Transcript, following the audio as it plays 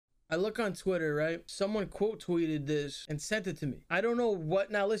I look on Twitter, right? Someone quote tweeted this and sent it to me. I don't know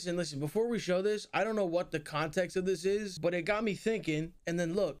what. Now listen, before we show this, I don't know what the context of this is, but it got me thinking. And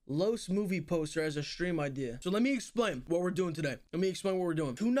then look, Los movie poster as a stream idea. So let me explain what we're doing today. Let me explain what we're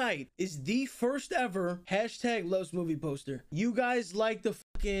doing. Tonight is the first ever hashtag Los movie poster. You guys like the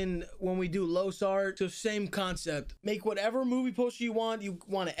when we do Los art, so same concept. Make whatever movie poster you want. You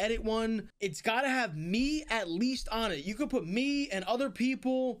want to edit one, it's got to have me at least on it. You could put me and other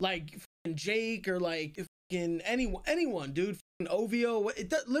people like Jake or like anyone, dude. OVO,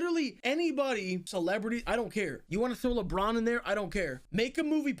 literally anybody, celebrity, I don't care. You want to throw LeBron in there? I don't care. Make a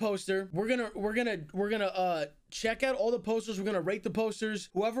movie poster. We're gonna check out all the posters. We're gonna rate the posters.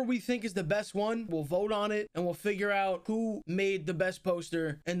 Whoever we think is the best one, we'll vote on it, and we'll figure out who made the best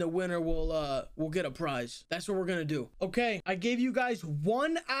poster, and the winner will get a prize. That's what we're gonna do. Okay, I gave you guys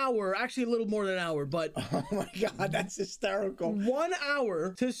 1 hour, actually a little more than an hour, but oh my god, that's hysterical. 1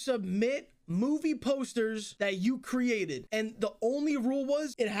 hour to submit movie posters that you created, and the only rule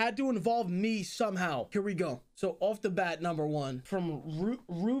was it had to involve me somehow. Here we go. So off the bat, number one from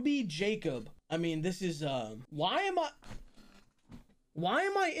Ruby Jacob. I mean, this is why am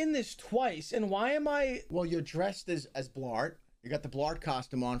I in this twice, and why am I? Well, you're dressed as Blart. You got the Blart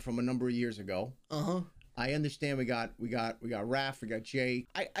costume on from a number of years ago. I understand we got Raph, we got Jake.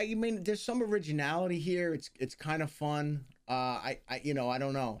 I mean, there's some originality here. It's kind of fun. I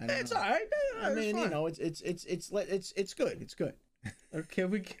don't know. It's all right. I mean, you know, it's good. It's good. Okay,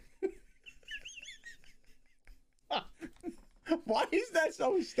 Why is that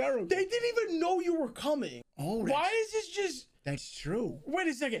so hysterical? They didn't even know you were coming. Oh, why is this just? That's true. Wait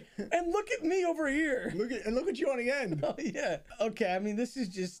a second. And look at me over here. Look at you on the end. Oh yeah. Okay. I mean, this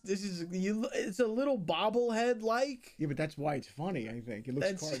is you. It's a little bobblehead like. Yeah, but that's why it's funny. I think it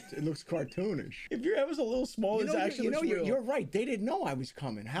looks cartoonish. If your head was a little small, it's actually real. You're right. They didn't know I was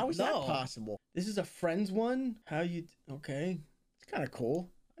coming. How is that possible? This is a Friends one. How you? Okay. It's kind of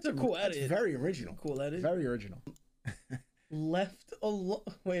cool. It's a cool edit. It's very original. Cool edit. Very original. Left alone.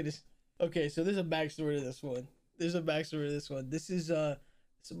 Wait. Okay. So there's a backstory to this one. This is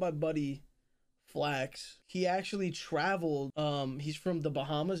my buddy Flax. He actually traveled. He's from the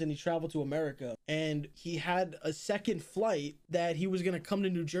Bahamas and he traveled to America, and he had a second flight that he was gonna come to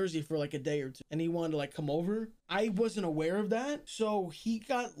New Jersey for like a day or two, and he wanted to like come over. I wasn't aware of that, so he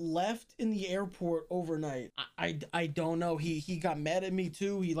got left in the airport overnight. I don't know. He got mad at me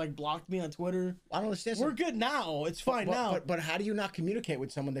too. He like blocked me on Twitter. I don't understand. We're good now. It's fine now. But how do you not communicate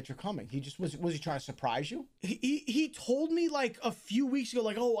with someone that you're coming? He just was he trying to surprise you? He told me like a few weeks ago,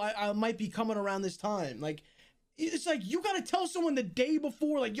 like, oh, I might be coming around this time. Like, it's like you gotta tell someone the day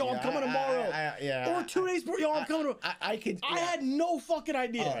before, like, yo, I'm coming tomorrow. Or 2 days before, yo, I'm coming. I had no fucking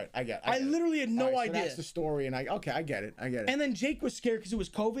idea. All right, I get it. I literally had no idea. So that's the story, and I get it. And then Jake was scared because it was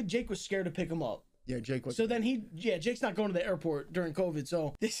COVID. Jake was scared to pick him up. Yeah, Jake was. So then Jake's not going to the airport during COVID.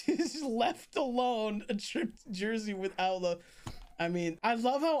 So this is left alone, a trip to Jersey with Aula. I mean, I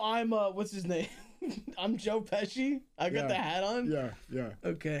love how I'm what's his name? I'm Joe Pesci. I got the hat on. Yeah.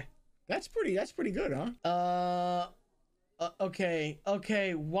 Okay. That's pretty good, huh? Okay.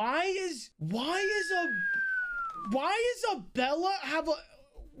 Why is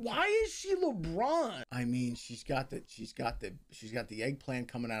she LeBron? I mean, she's got the eggplant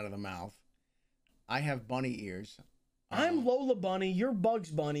coming out of the mouth. I have bunny ears. I'm Lola Bunny. You're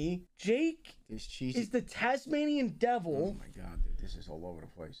Bugs Bunny. Jake is the Tasmanian devil. Oh my god, dude, this is all over the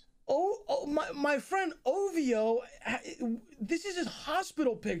place. Oh, my friend OVO, this is his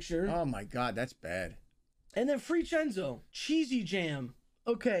hospital picture. Oh my god, that's bad. And then Fricenzo, cheesy jam.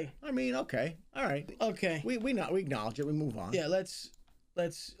 Okay. I mean, okay. All right. Okay. We acknowledge it. We move on. Yeah, let's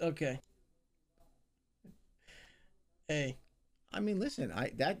okay. Hey. I mean, listen,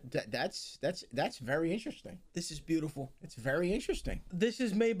 that's very interesting. This is beautiful. It's very interesting. This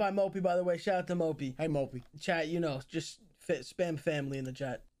is made by Mopey, by the way. Shout out to Mopey. Hey, Mopey. Chat, you know, just spam family in the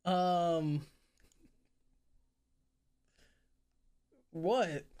chat.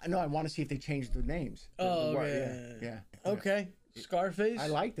 What? I know. I want to see if they changed the names. Oh, yeah. Okay. Scarface. I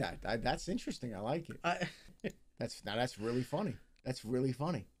like that. That's interesting. I like it. That's really funny. That's really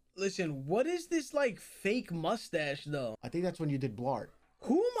funny. Listen, what is this like fake mustache though? I think that's when you did Blart.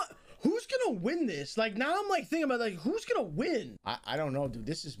 Who's gonna win this? Like now I'm like thinking about like who's gonna win? I don't know, dude.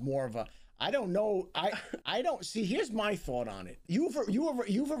 This is more of a I don't know. I don't see. Here's my thought on it. You've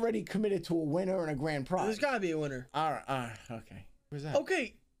already committed to a winner and a grand prize. There's gotta be a winner. All right. Okay. Where's that?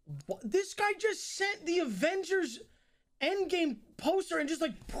 Okay. This guy just sent the Avengers Endgame poster and just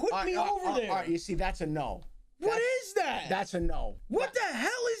like put me over there. All right. You see, that's a no. What is that? That's a no. What the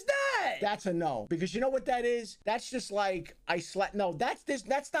hell is that? That's a no. Because you know what that is? That's just like I slept. No,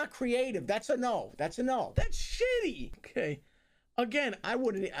 that's not creative. That's a no. That's a no. That's shitty. Okay. Again, I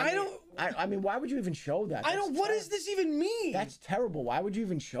wouldn't. I mean, why would you even show that? I don't. What does this even mean? That's terrible. Why would you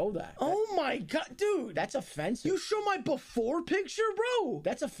even show that? Oh my god, dude. That's offensive. You show my before picture, bro.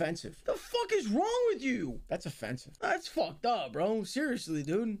 That's offensive. The fuck is wrong with you? That's offensive. That's fucked up, bro. Seriously,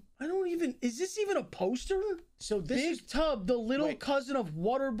 dude. I don't even. Is this even a poster? So this Big Tub, the little cousin of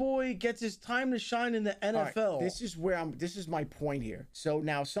Waterboy, gets his time to shine in the NFL. Right, this is where this is my point here. So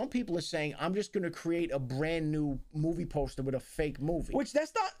now some people are saying I'm just going to create a brand new movie poster with a fake movie. Which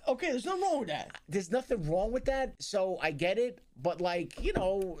that's not okay. There's nothing wrong with that. There's nothing wrong with that. So I get it, but like you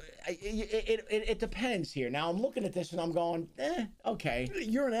know, it depends here. Now I'm looking at this and I'm going, okay.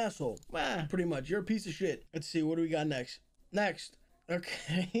 You're an asshole. Pretty much. You're a piece of shit. Let's see. What do we got next?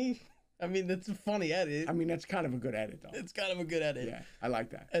 Okay. I mean, that's a funny edit. I mean, that's kind of a good edit, though. It's kind of a good edit. Yeah, I like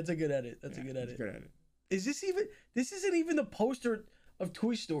that. That's a good edit. That's a good edit. It's a good edit. Is this even... This isn't even the poster of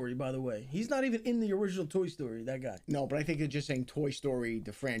Toy Story, by the way. He's not even in the original Toy Story, that guy. No, but I think it's just saying Toy Story,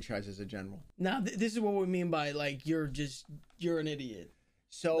 the franchise as a general. Now, this is what we mean by, like, you're an idiot.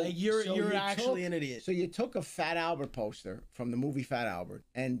 So like you're actually an idiot. So you took a Fat Albert poster from the movie Fat Albert,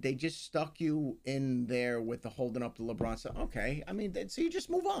 and they just stuck you in there with the holding up the LeBron. So okay, I mean, so you just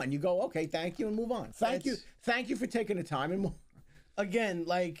move on. You go, okay, thank you, and move on. Thank you for taking the time and move. Again,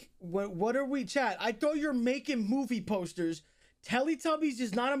 like what are we, chat? I thought you're making movie posters. Teletubbies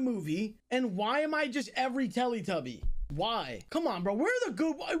is not a movie, and why am I just every Teletubby? Why? Come on, bro. Where are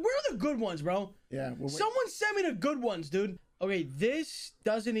the good ones, bro? Yeah. Someone send me the good ones, dude. Okay, this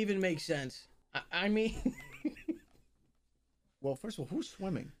doesn't even make sense. I mean... Well, first of all, who's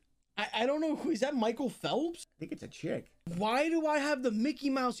swimming? I don't know. Is that Michael Phelps? I think it's a chick. Why do I have the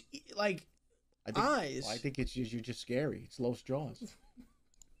Mickey Mouse, like, eyes? Well, I think it's just, you're just scary. It's Los Jaws.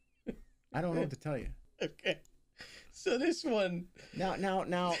 I don't know what to tell you. Okay. So this one... Now,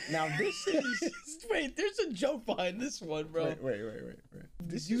 this is... Wait, there's a joke behind this one, bro. Wait.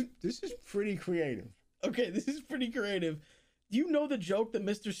 This is pretty creative. Okay, this is pretty creative. Do you know the joke, the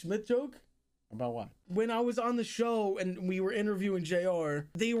Mr. Smith joke? About what? When I was on the show and we were interviewing JR,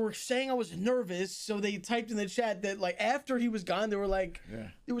 they were saying I was nervous, so they typed in the chat that, like, after he was gone, they were like,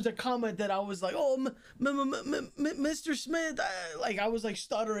 there was a comment that I was like, oh, Mr. Smith, like, I was like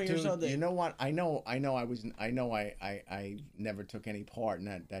stuttering or something. You know what? I know I never took any part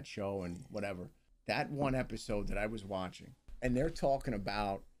in that show and whatever. That one episode that I was watching, and they're talking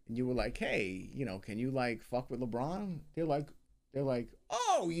about, and you were like, hey, you know, can you like fuck with LeBron? They're like,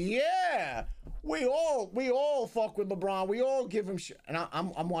 oh yeah, we all fuck with LeBron. We all give him shit. And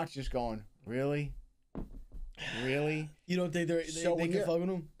I'm watching this going, really? You don't think they can fuck with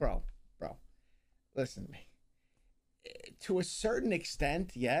him? Bro, listen to me. To a certain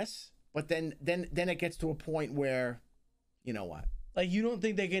extent, yes, but then it gets to a point where, you know what? Like, you don't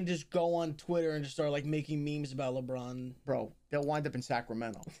think they can just go on Twitter and just start, like, making memes about LeBron? Bro, they'll wind up in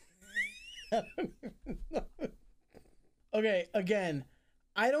Sacramento. Okay, again,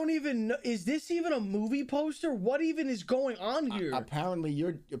 I don't even know. Is this even a movie poster? What even is going on here? Apparently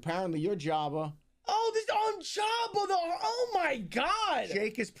you're Jabba. Oh, this on Jabba. Oh my God.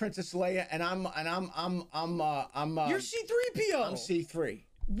 Jake is Princess Leia, and I'm You're C-3PO. I'm C3.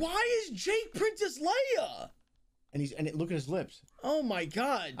 Why is Jake Princess Leia? And look at his lips. Oh my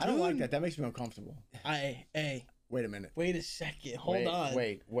God, dude. I don't like that. That makes me uncomfortable. Hey. Wait a minute. Wait a second. Hold on.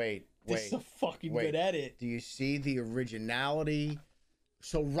 Wait. This is a fucking good edit. Do you see the originality?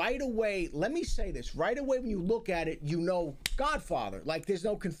 So right away, let me say this. Right away when you look at it, you know Godfather. Like, there's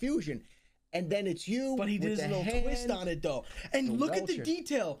no confusion. And then it's you. But he did a little twist on it, though. And look at the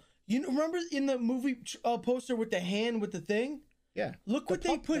detail. You remember in the movie poster with the hand with the thing? Yeah. Look what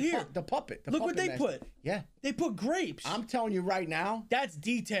they put here. The puppet. Look what they put. Yeah. They put grapes. I'm telling you right now. That's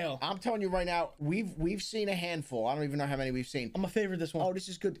detail. I'm telling you right now. We've seen a handful. I don't even know how many we've seen. I'm a favorite this one. Oh, this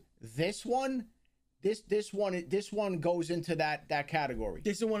is good. This one goes into that category.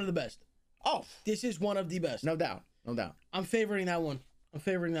 This is one of the best. Oh. This is one of the best. No doubt. I'm favoriting that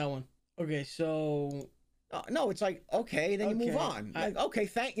one. Okay, so no, it's like, okay, then you move on. Like, okay,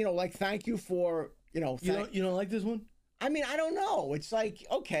 thank you for, you know. You don't like this one? I mean, I don't know. It's like,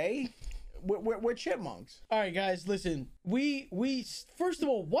 okay, we're chipmunks. All right, guys, listen. We first of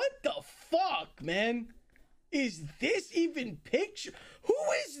all, what the fuck, man? Is this even picture? Who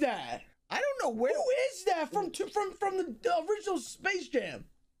is that? I don't know where. Who is that from the original Space Jam?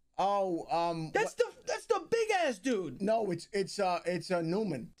 Oh, that's the big ass dude. No, it's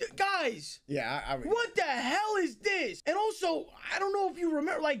Newman. Guys. Yeah. What the hell is this? And also, I don't know if you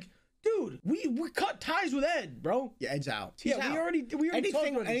remember, like, Dude, we cut ties with Ed, bro. Yeah, Ed's out. He's Yeah, out. we already talked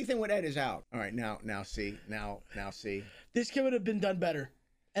about anything with Ed is out. All right, now see. This could have been done better,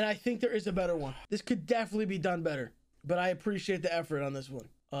 and I think there is a better one. This could definitely be done better, but I appreciate the effort on this one.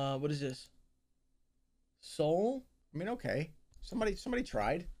 What is this? Soul? I mean, okay. Somebody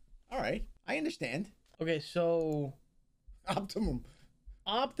tried. All right, I understand. Okay, so Optimum.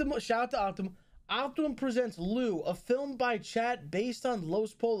 Shout out to Optimum. Optimum presents Lou, a film by Chat based on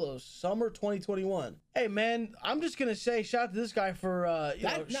Los Polos, summer 2021. Hey man, I'm just gonna say shout out to this guy for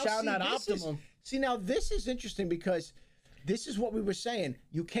shouting out Optimum. Now this is interesting because this is what we were saying.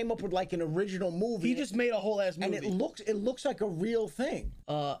 You came up with like an original movie. He just made a whole ass movie, and it looks like a real thing.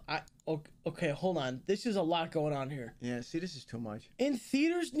 Okay, hold on. This is a lot going on here. Yeah, see, this is too much. In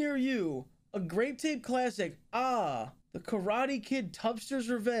theaters near you, a Grape Tape classic. The Karate Kid Tubster's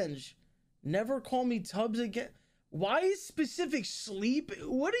Revenge. Never Call Me Tubbs Again. Why is specific sleep?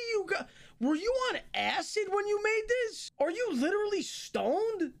 What do you got? Were you on acid when you made this? Are you literally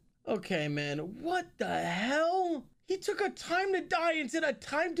stoned? Okay, man. What the hell? He took a time to die instead of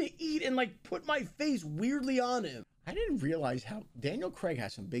time to eat and like put my face weirdly on him. I didn't realize how Daniel Craig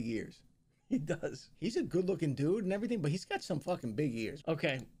has some big ears. He does. He's a good looking dude and everything, but he's got some fucking big ears.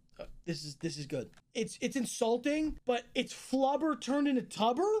 Okay. This is good. It's insulting, but it's flubber turned into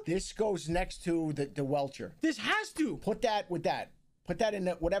tubber. This goes next to the Welcher. This has to put that with that. Put that in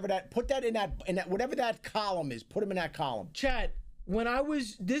that whatever that. Put that in that whatever that column is. Put him in that column. Chat. When I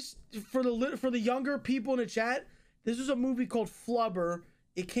was this for the younger people in the chat, this was a movie called Flubber.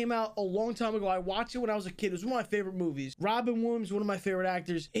 It came out a long time ago. I watched it when I was a kid. It was one of my favorite movies. Robin Williams, one of my favorite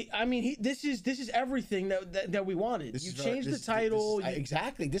actors. This is everything that we wanted. You changed the title.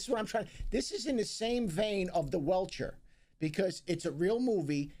 Exactly. This is what I'm trying. This is in the same vein of The Welcher, because it's a real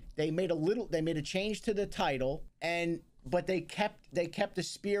movie. They made a change to the title, but they kept the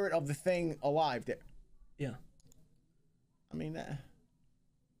spirit of the thing alive. There. Yeah. I mean,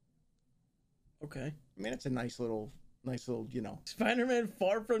 okay. I mean, it's a nice little, Spider-Man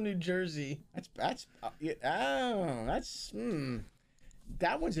Far From New Jersey. That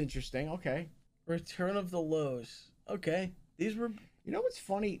one's interesting. Okay. Return of the Lows. Okay. These were. You know what's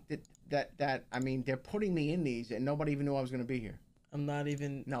funny? That I mean, they're putting me in these, and nobody even knew I was going to be here. I'm not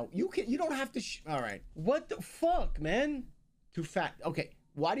even. No, you don't have to. All right. What the fuck, man? Too fat. Okay.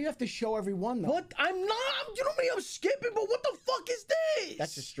 Why do you have to show every one, though? What? I'm not. You know me. I'm skipping. But what the fuck is this?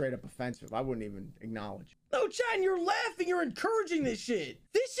 That's just straight up offensive. I wouldn't even acknowledge. No, Chan, you're laughing. You're encouraging this shit.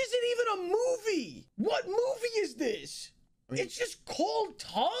 This isn't even a movie. What movie is this? I mean, it's just called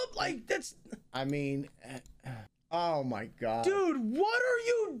Tub? Like, that's... I mean... oh, my God. Dude, what are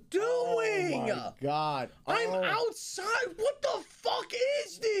you doing? Oh, my God. I'm outside. What the fuck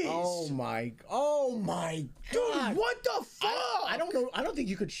is this? Oh, my God. Dude, what the fuck? I don't know. I don't think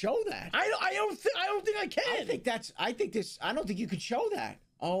you could show that. I don't think I can. I don't think you could show that.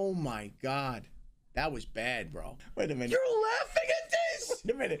 Oh, my God. That was bad, bro. Wait a minute. You're laughing at this?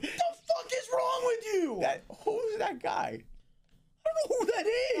 Wait a minute. What the fuck is wrong with you? Who's that guy? I don't know who that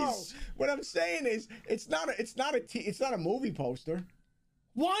is. No, what I'm saying is, it's not a movie poster.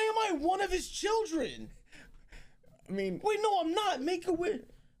 Why am I one of his children? I mean, wait, no, I'm not.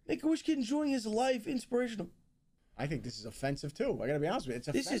 Make-A-Wish kid enjoying his life, inspirational. I think this is offensive too. I gotta be honest with you. It's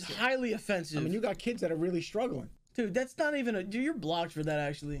offensive. This is highly offensive. I mean, you got kids that are really struggling. Dude, that's not even a... Dude, you're blocked for that,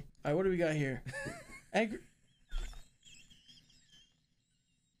 actually. All right, what do we got here?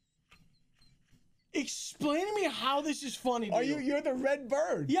 Explain to me how this is funny to you. You're the red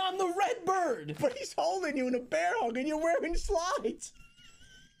bird. Yeah, I'm the red bird. But he's holding you in a bear hug and you're wearing slides.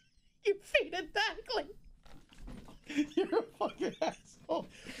 Your feet are dangling. You're a fucking asshole.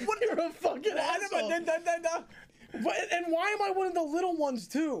 You're a fucking asshole. And why am I one of the little ones,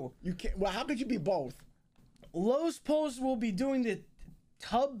 too? You can't... Well, how could you be both? Los Polos will be doing the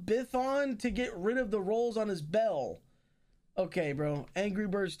𝗙𝗵𝗵𝗶𝗹 to get rid of the rolls on his bell. Okay, bro. Angry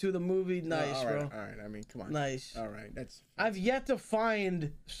Birds 2, the movie. Nice, bro. All right. I mean, come on. Nice. All right. That's... I've yet to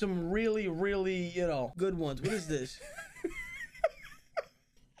find some really, really, good ones. What is this?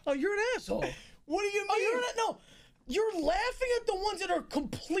 Oh, you're an asshole. What do you mean? Oh, no. You're laughing at the ones that are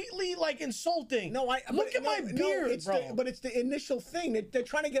completely, insulting. No, Look at my beard, bro. But it's the initial thing. They're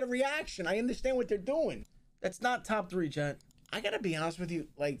trying to get a reaction. I understand what they're doing. That's not top 3, chat. I gotta be honest with you.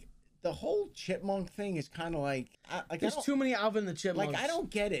 The whole chipmunk thing is kind of like... There's too many Alvin the Chipmunks. I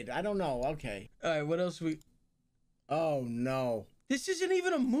don't get it. I don't know. Okay. All right, what else Oh, no. This isn't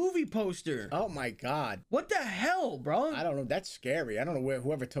even a movie poster. Oh, my God. What the hell, bro? I don't know. That's scary. I don't know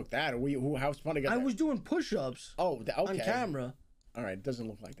whoever took that or how funny got that. I was doing push-ups. Oh, okay. On camera. All right. It doesn't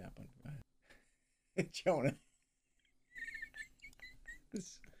look like that, but... Jonah.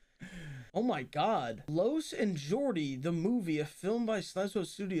 Oh my God. Los and Jordy, the movie, a film by Slazzo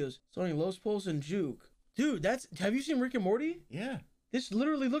Studios, starring Los Polos and Juke. Dude, have you seen Rick and Morty? Yeah. This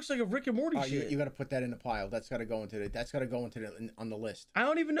literally looks like a Rick and Morty shit. You got to put that in the pile. That's got to go into on the list. I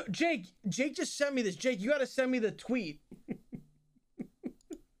don't even know. Jake just sent me this. Jake, you got to send me the tweet.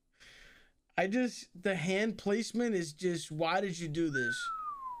 The hand placement is just, why did you do this?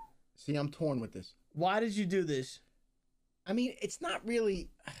 See, I'm torn with this. Why did you do this? I mean, it's not really.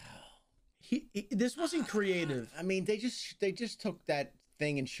 This wasn't creative. I mean, they just took that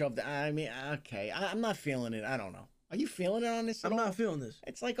thing and shoved it. I mean, okay, I'm not feeling it. I don't know. Are you feeling it on this? I'm not feeling this.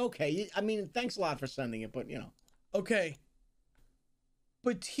 It's like, okay. I mean, thanks a lot for sending it, but you know. Okay.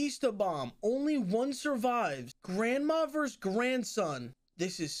 Batista bomb. Only one survives. Grandma versus grandson.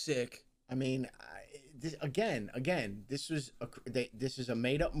 This is sick. I mean, this is a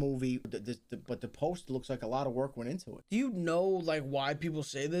made up movie, but the post looks like a lot of work went into it. Do you know like why people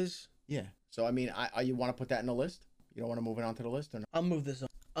say this? Yeah. So I mean, you want to put that in the list? You don't want to move it onto the list, or no? I'll move this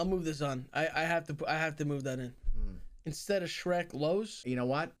on. I have to move that in. Instead of Shrek, Los. You know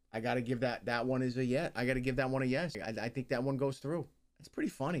what? I got to give that one is a yes. I got to give that one a yes. I think that one goes through. It's pretty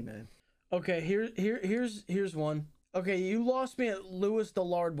funny, man. Okay, here's one. Okay, you lost me at Louis the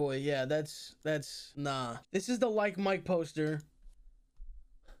Lard Boy. Yeah, that's nah. This is the Like Mike poster.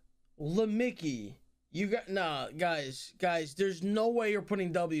 LaMickey. You got nah, guys. There's no way you're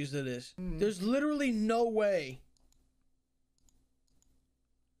putting W's to this. There's literally no way.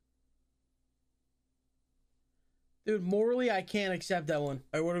 Dude, morally, I can't accept that one.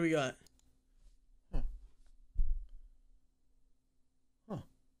 All right, what do we got?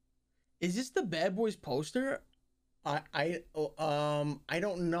 Is this the Bad Boys poster? I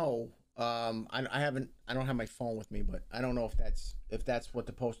don't know. I don't have my phone with me, but I don't know if that's what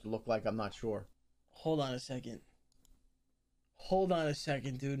the poster looked like. I'm not sure. Hold on a second,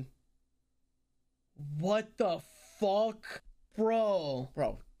 dude. What the fuck, bro?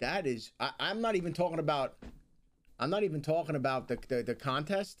 Bro, that is. I'm not even talking about the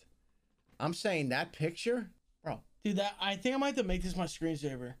contest. I'm saying that picture, bro. Dude, I think I might have to make this my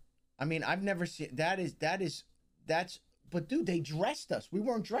screensaver. I mean, I've never seen that's. But dude, they dressed us. We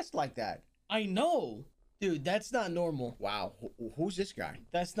weren't dressed like that. I know, dude. That's not normal. Wow, who's this guy?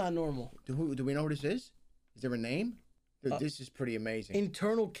 That's not normal. Do we know who this is? Is there a name? Dude, this is pretty amazing.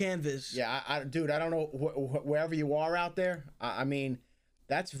 Internal canvas. Yeah, dude, I don't know wherever you are out there. I mean,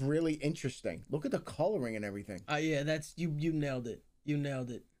 that's really interesting. Look at the coloring and everything. Yeah, that's you nailed it. You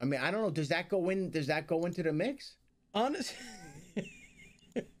nailed it. I mean, I don't know. Does that go into the mix? Honest.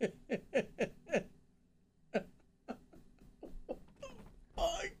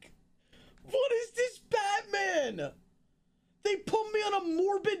 What is this Batman? They put me on a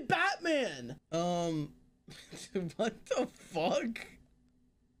morbid Batman. What the fuck?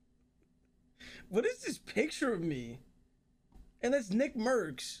 What is this picture of me? And that's Nick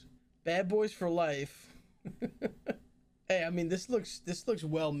Merckx. Bad Boys for Life. Hey, I mean, this looks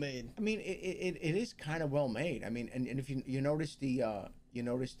well made. I mean, it is kind of well made. I mean, and if you notice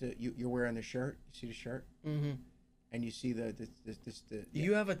you're wearing the shirt. You see the shirt? Mm-hmm. And you see the yeah.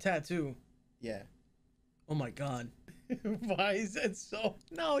 You have a tattoo. Yeah. Oh my God. Why is that so?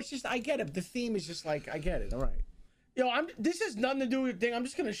 No, it's just, I get it. The theme is just like, I get it. All right. Yo, this has nothing to do with your thing. I'm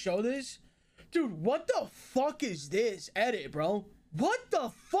just gonna show this. Dude, what the fuck is this edit, bro? What the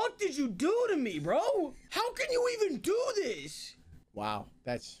fuck did you do to me, bro? How can you even do this? Wow,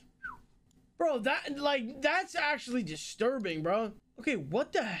 that's... Bro, that's actually disturbing, bro. Okay,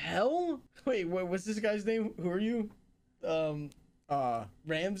 what the hell? Wait, what's this guy's name? Who are you?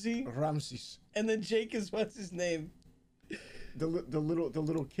 Ramsey? Ramses. And then Jake is, what's his name? The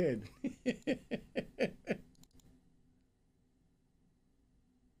little kid.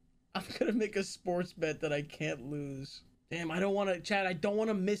 I'm gonna make a sports bet that I can't lose. Damn, I don't want to, Chad, I don't want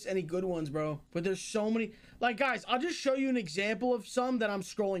to miss any good ones, bro. But there's so many. Like, guys, I'll just show you an example of some that I'm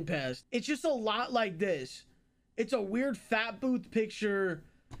scrolling past. It's just a lot like this. It's a weird fat booth picture.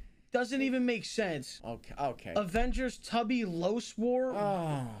 Doesn't even make sense. Okay. Avengers Tubby Los War.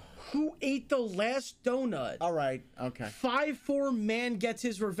 Oh. Who ate the last donut? All right, okay. 5'4" man gets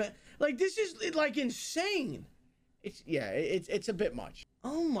his revenge. Like, this is, like, insane. It's a bit much.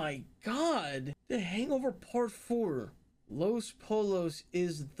 Oh my God. The Hangover Part 4. Los Polos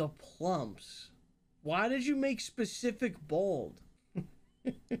is the plumps. Why did you make specific bald?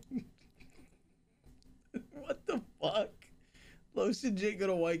 What the fuck? Los and Jake go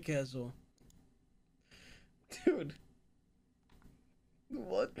to White Castle. Dude.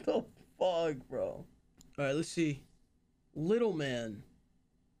 What the fuck, bro? Alright, let's see. Little man.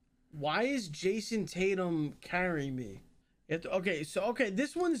 Why is Jason Tatum carrying me? Okay, so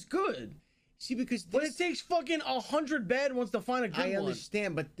this one's good. See, because but it takes fucking 100 bad ones to find a good one. I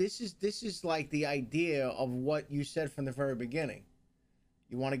understand, but this is like the idea of what you said from the very beginning.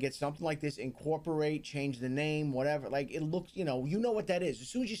 You want to get something like this, incorporate, change the name, whatever. Like it looks, you know what that is. As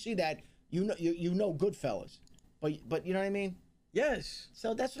soon as you see that, you know Goodfellas. But you know what I mean? Yes.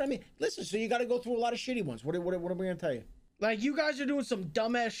 So that's what I mean. Listen, so you got to go through a lot of shitty ones. What are we gonna tell you? Like you guys are doing some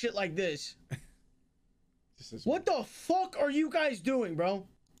dumbass shit like this. What the fuck are you guys doing, bro?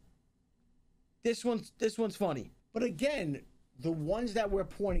 This one's funny. But again, the ones that we're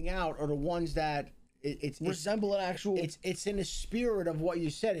pointing out are the ones that it's resemble an actual. It's in the spirit of what you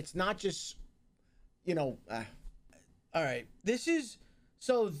said. It's not just, All right,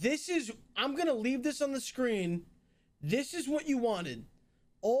 I'm gonna leave this on the screen. This is what you wanted.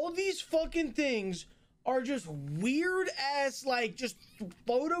 All these fucking things are just weird ass, like just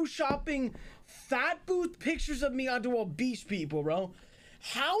photoshopping fat booth pictures of me onto obese people, bro.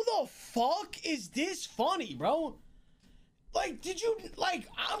 How the fuck is this funny, bro? Like,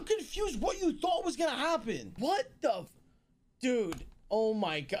 I'm confused what you thought was gonna happen. What the, dude, oh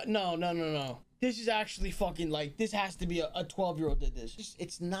my God, no. This is actually fucking, like, this has to be a 12-year-old did this.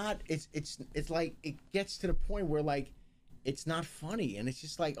 It's not, it's like, it gets to the point where, like, it's not funny, and it's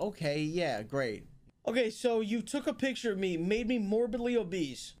just like, okay, yeah, great. Okay, so you took a picture of me, made me morbidly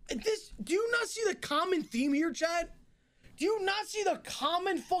obese. And do you not see the common theme here, Chad? Do you not see the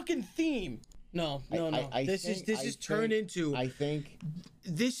common fucking theme? No. This is turned into. I think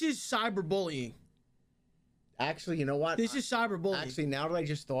this is cyberbullying. Actually, you know what? This is cyberbullying. Actually, now that I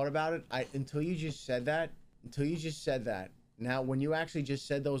just thought about it, until you just said that. Now, when you actually just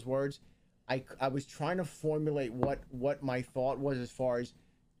said those words, I was trying to formulate what my thought was as far as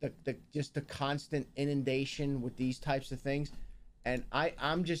the constant inundation with these types of things. And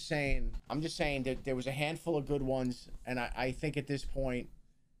I'm just saying that there was a handful of good ones, and I think at this point,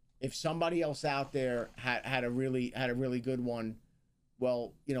 if somebody else out there had a really good one,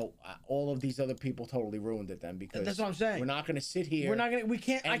 well, all of these other people totally ruined it then, because that's what I'm saying. We're not going to sit here.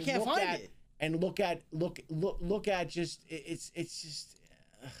 I can't find it. And look at just it's just.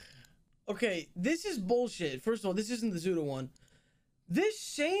 Okay, this is bullshit. First of all, this isn't the Zuda one. This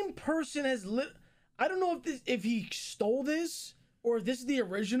same person has I don't know if he stole this or if this is the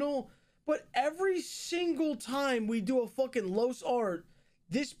original, but every single time we do a fucking Los art,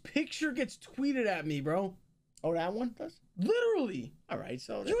 this picture gets tweeted at me, bro. Oh, that one does? Literally. All right,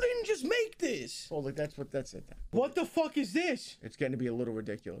 so you didn't just make this. Well, look, that's it then. What the fuck is this? It's getting to be a little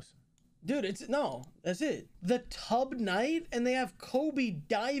ridiculous. Dude, that's it. The Tub Night, and they have Kobe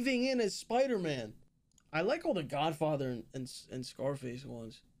diving in as Spider-Man. I like all the Godfather and Scarface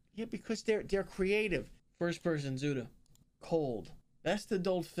ones. Yeah, because they're creative. First person, Zuda. Cold. Best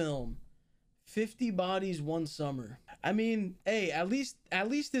adult film. 50 Bodies, One Summer. I mean, hey, at least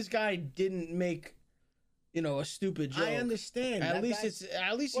this guy didn't make, a stupid joke. I understand. At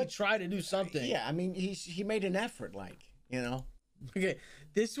least he tried to do something. Yeah, I mean, he made an effort, Okay,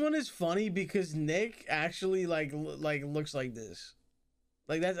 this one is funny because Nick actually like looks like this.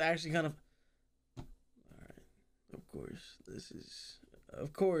 Like that's actually kind of. All right, of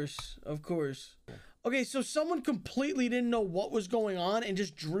course. Okay, so someone completely didn't know what was going on and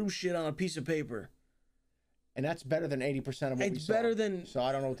just drew shit on a piece of paper. And that's better than 80% of what we saw. It's better than. So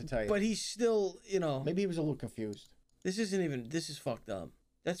I don't know what to tell you. But he's still, Maybe he was a little confused. This is fucked up.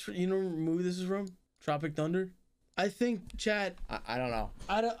 That's what movie this is from? Tropic Thunder? I think, Chad. I don't know.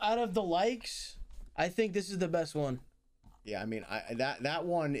 Out of the likes, I think this is the best one. Yeah, I mean, that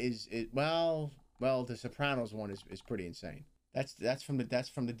one is well, the Sopranos one is pretty insane. That's from the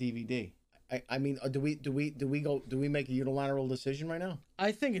DVD. I mean, do we make a unilateral decision right now?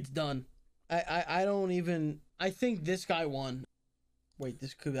 I think it's done. I think this guy won. Wait,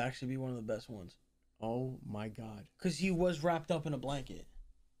 this could actually be one of the best ones. Oh my God. Because he was wrapped up in a blanket.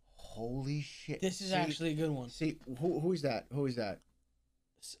 Holy shit. This is actually a good one. See, who is that? Liam.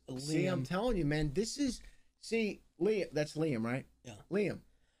 See, I'm telling you, man, Liam, that's Liam, right? Yeah. Liam.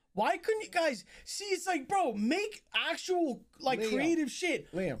 Why couldn't you guys see? It's like, bro, make actual creative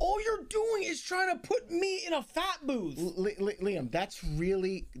shit. Liam. All you're doing is trying to put me in a fat booth. Liam, that's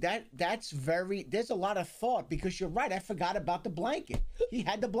really that's very. There's a lot of thought, because you're right. I forgot about the blanket. He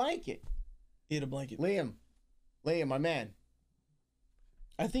had the blanket. He had a blanket. Liam, my man.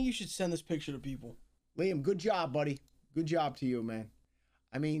 I think you should send this picture to people. Liam, good job, buddy. Good job to you, man.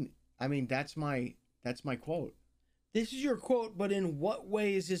 I mean, that's my quote. This is your quote, but in what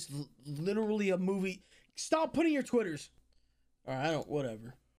way is this literally a movie? Stop putting your Twitters. All right, whatever.